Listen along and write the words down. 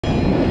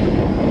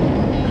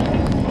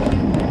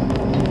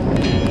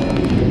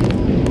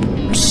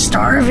I'm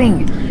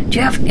starving. Do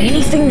you have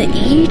anything to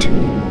eat?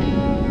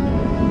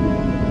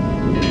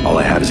 All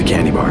I have is a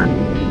candy bar.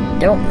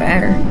 Don't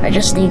matter. I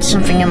just need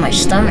something in my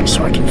stomach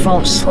so I can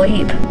fall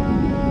asleep.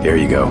 Here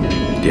you go.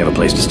 Do you have a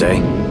place to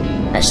stay?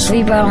 I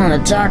sleep out on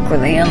the dock where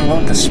they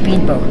unload the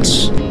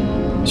speedboats.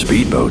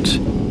 Speedboats?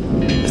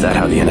 Is that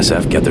how the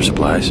NSF get their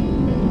supplies?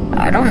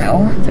 I don't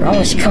know. They're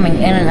always coming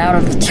in and out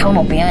of the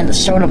tunnel behind the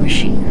soda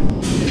machine.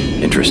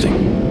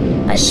 Interesting.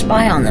 I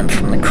spy on them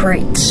from the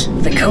crates.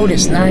 The code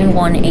is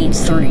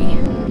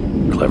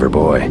 9183. Clever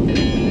boy.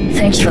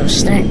 Thanks for the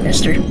snack,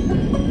 mister.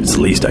 It's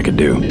the least I could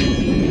do.